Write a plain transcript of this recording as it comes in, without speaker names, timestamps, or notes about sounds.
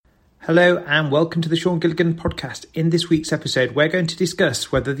Hello and welcome to the Sean Gilligan podcast. In this week's episode, we're going to discuss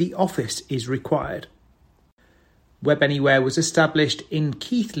whether the office is required. Web Anywhere was established in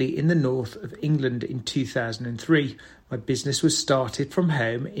Keighley in the north of England in 2003. My business was started from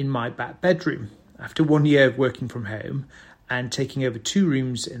home in my back bedroom. After 1 year of working from home and taking over 2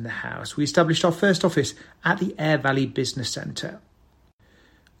 rooms in the house, we established our first office at the Air Valley Business Centre.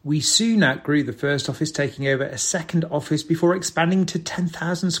 We soon outgrew the first office, taking over a second office before expanding to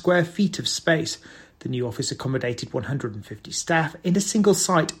 10,000 square feet of space. The new office accommodated 150 staff in a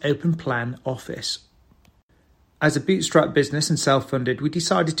single-site open-plan office. As a bootstrap business and self-funded, we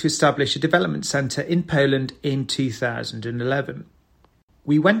decided to establish a development centre in Poland in 2011.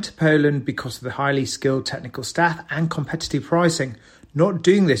 We went to Poland because of the highly skilled technical staff and competitive pricing. Not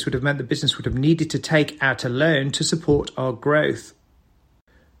doing this would have meant the business would have needed to take out a loan to support our growth.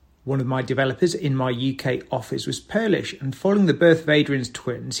 One of my developers in my UK office was Polish, and following the birth of Adrian's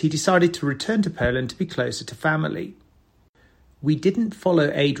twins, he decided to return to Poland to be closer to family. We didn't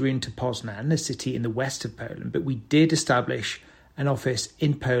follow Adrian to Poznan, a city in the west of Poland, but we did establish an office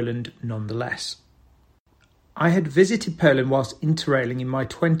in Poland nonetheless. I had visited Poland whilst interrailing in my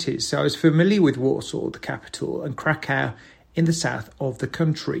 20s, so I was familiar with Warsaw, the capital, and Krakow in the south of the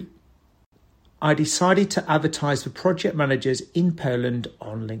country. I decided to advertise for project managers in Poland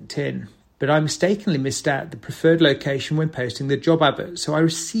on LinkedIn, but I mistakenly missed out the preferred location when posting the job advert, so I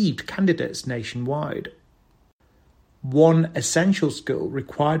received candidates nationwide. One essential skill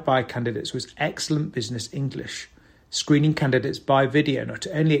required by candidates was excellent business English. Screening candidates by video not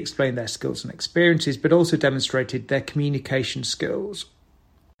only explained their skills and experiences, but also demonstrated their communication skills.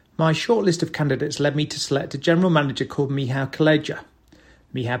 My shortlist of candidates led me to select a general manager called Michał Kaleja.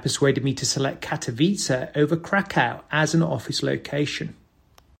 Michał persuaded me to select Katowice over Krakow as an office location.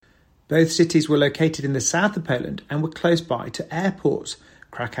 Both cities were located in the south of Poland and were close by to airports.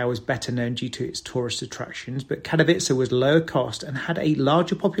 Krakow was better known due to its tourist attractions, but Katowice was lower cost and had a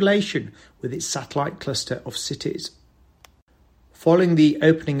larger population with its satellite cluster of cities. Following the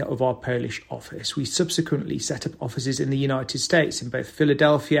opening of our Polish office, we subsequently set up offices in the United States in both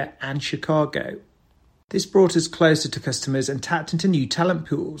Philadelphia and Chicago. This brought us closer to customers and tapped into new talent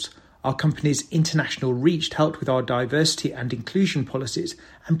pools. Our company's international reach helped with our diversity and inclusion policies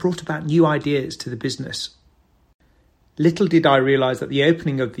and brought about new ideas to the business. Little did I realise that the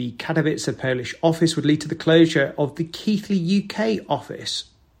opening of the Katowice Polish office would lead to the closure of the Keighley UK office.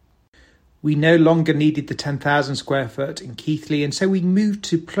 We no longer needed the 10,000 square foot in Keighley, and so we moved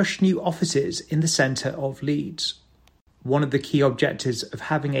to plush new offices in the centre of Leeds. One of the key objectives of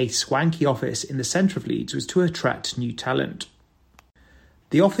having a swanky office in the centre of Leeds was to attract new talent.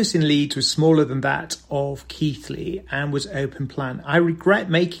 The office in Leeds was smaller than that of Keighley and was open plan. I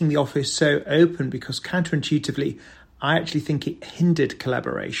regret making the office so open because counterintuitively, I actually think it hindered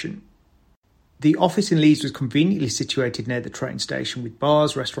collaboration. The office in Leeds was conveniently situated near the train station with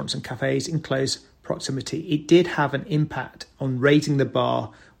bars, restaurants and cafes in close proximity. It did have an impact on raising the bar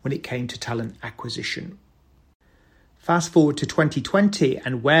when it came to talent acquisition. Fast forward to 2020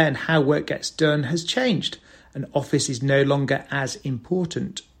 and where and how work gets done has changed. An office is no longer as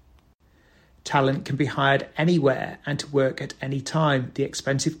important. Talent can be hired anywhere and to work at any time. The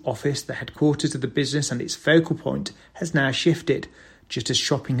expensive office, the headquarters of the business and its focal point has now shifted. Just as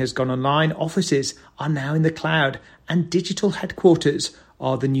shopping has gone online, offices are now in the cloud and digital headquarters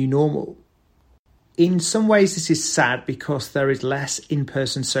are the new normal. In some ways this is sad because there is less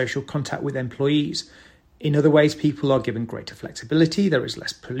in-person social contact with employees. In other ways, people are given greater flexibility, there is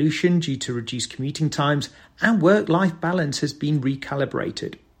less pollution due to reduced commuting times, and work-life balance has been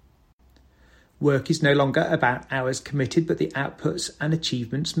recalibrated. Work is no longer about hours committed, but the outputs and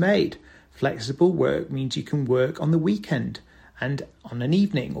achievements made. Flexible work means you can work on the weekend and on an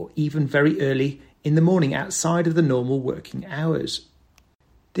evening, or even very early in the morning outside of the normal working hours.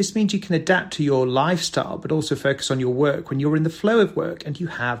 This means you can adapt to your lifestyle, but also focus on your work when you're in the flow of work and you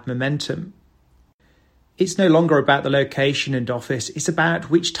have momentum. It's no longer about the location and office, it's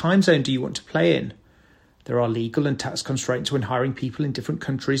about which time zone do you want to play in. There are legal and tax constraints when hiring people in different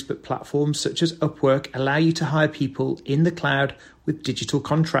countries, but platforms such as Upwork allow you to hire people in the cloud with digital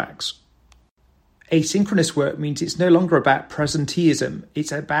contracts. Asynchronous work means it's no longer about presenteeism,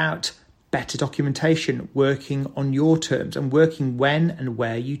 it's about better documentation, working on your terms and working when and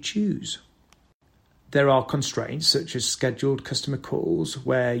where you choose. There are constraints such as scheduled customer calls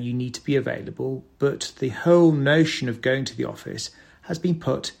where you need to be available, but the whole notion of going to the office has been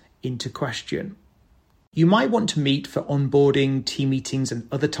put into question. You might want to meet for onboarding, team meetings and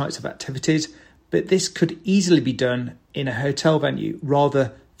other types of activities, but this could easily be done in a hotel venue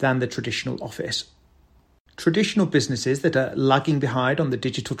rather than the traditional office. Traditional businesses that are lagging behind on the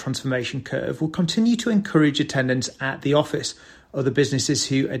digital transformation curve will continue to encourage attendance at the office. Other businesses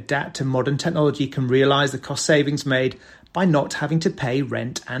who adapt to modern technology can realise the cost savings made by not having to pay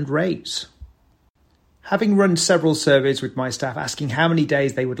rent and rates. Having run several surveys with my staff asking how many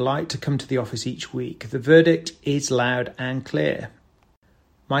days they would like to come to the office each week, the verdict is loud and clear.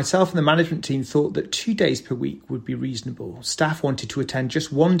 Myself and the management team thought that 2 days per week would be reasonable. Staff wanted to attend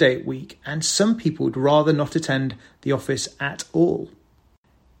just 1 day a week, and some people would rather not attend the office at all.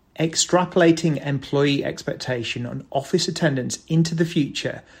 Extrapolating employee expectation on office attendance into the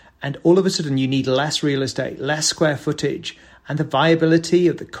future, and all of a sudden you need less real estate, less square footage, and the viability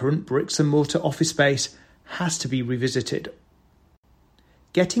of the current bricks and mortar office space has to be revisited.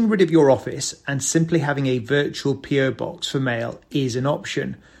 Getting rid of your office and simply having a virtual PO box for mail is an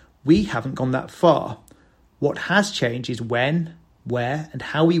option. We haven't gone that far. What has changed is when, where, and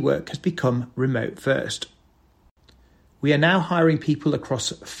how we work has become remote first. We are now hiring people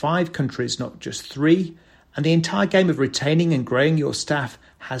across 5 countries, not just 3, and the entire game of retaining and growing your staff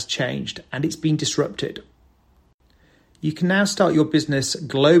has changed, and it's been disrupted. You can now start your business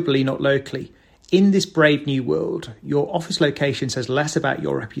globally, not locally. In this brave new world, your office location says less about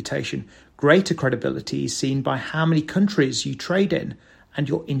your reputation. Greater credibility is seen by how many countries you trade in and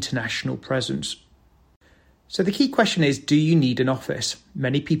your international presence. So the key question is, do you need an office?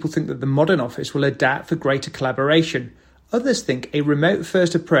 Many people think that the modern office will adapt for greater collaboration. Others think a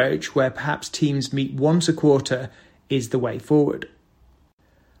remote-first approach where perhaps teams meet once a quarter is the way forward.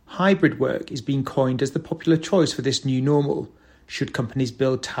 Hybrid work is being coined as the popular choice for this new normal. Should companies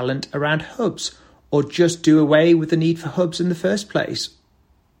build talent around hubs or just do away with the need for hubs in the first place?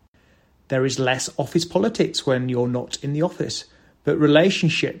 There is less office politics when you're not in the office, but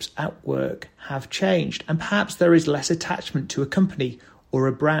relationships at work have changed and perhaps there is less attachment to a company or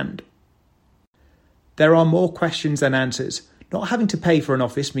a brand. There are more questions than answers. Not having to pay for an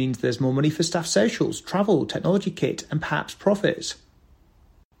office means there's more money for staff socials, travel, technology kit, and perhaps profits.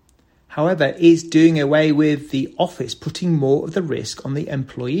 However, is doing away with the office putting more of the risk on the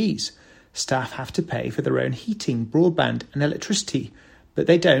employees? Staff have to pay for their own heating, broadband and electricity, but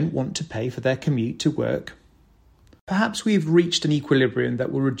they don't want to pay for their commute to work. Perhaps we've reached an equilibrium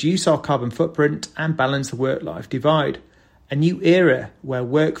that will reduce our carbon footprint and balance the work-life divide. A new era where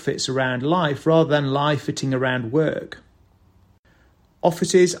work fits around life rather than life fitting around work.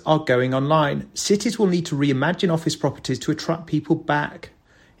 Offices are going online. Cities will need to reimagine office properties to attract people back.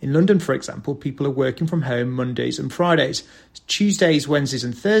 In London, for example, people are working from home Mondays and Fridays. Tuesdays, Wednesdays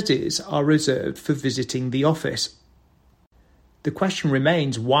and Thursdays are reserved for visiting the office. The question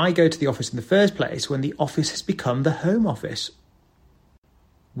remains, why go to the office in the first place when the office has become the home office?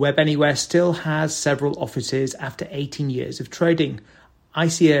 Web Anywhere still has several offices after 18 years of trading. I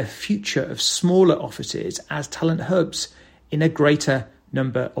see a future of smaller offices as talent hubs in a greater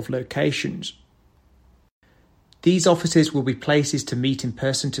number of locations. These offices will be places to meet in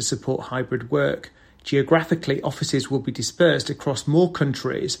person to support hybrid work. Geographically, offices will be dispersed across more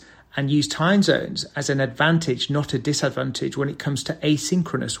countries and use time zones as an advantage, not a disadvantage when it comes to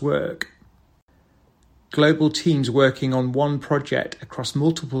asynchronous work. Global teams working on one project across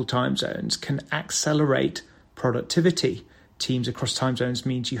multiple time zones can accelerate productivity. Teams across time zones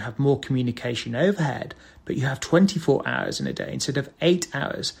means you have more communication overhead, but you have 24 hours in a day instead of 8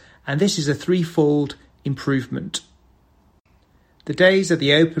 hours, and this is a 3-fold improvement. The days of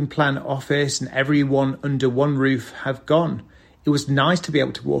the open plan office and everyone under one roof have gone. It was nice to be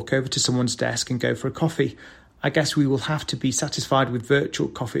able to walk over to someone's desk and go for a coffee. I guess we will have to be satisfied with virtual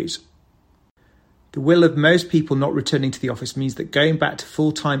coffees. The will of most people not returning to the office means that going back to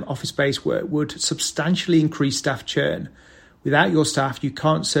full-time office-based work would substantially increase staff churn. Without your staff, you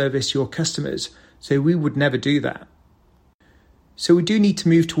can't service your customers, so we would never do that. So we do need to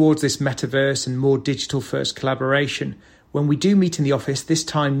move towards this metaverse and more digital-first collaboration. When we do meet in the office, this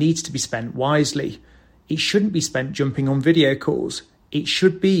time needs to be spent wisely. It shouldn't be spent jumping on video calls. It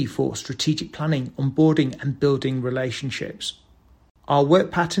should be for strategic planning, onboarding and building relationships. Our work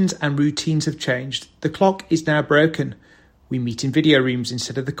patterns and routines have changed. The clock is now broken. We meet in video rooms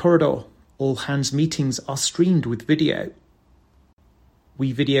instead of the corridor. All hands meetings are streamed with video.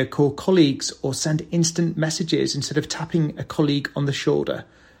 We video call colleagues or send instant messages instead of tapping a colleague on the shoulder.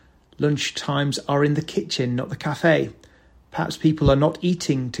 Lunch times are in the kitchen, not the cafe. Perhaps people are not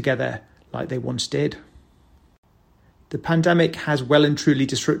eating together like they once did. The pandemic has well and truly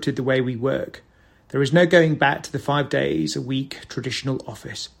disrupted the way we work. There is no going back to the 5 days a week traditional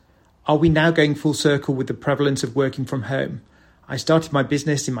office. Are we now going full circle with the prevalence of working from home? I started my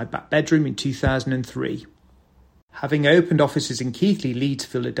business in my back bedroom in 2003. Having opened offices in Keighley, Leeds,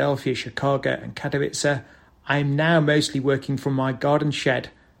 Philadelphia, Chicago and Katowice, I am now mostly working from my garden shed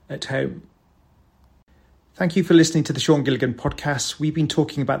at home. Thank you for listening to the Sean Gilligan podcast. We've been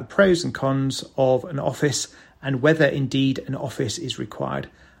talking about the pros and cons of an office and whether indeed an office is required.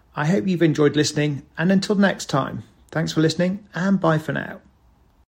 I hope you've enjoyed listening, and until next time, thanks for listening and bye for now.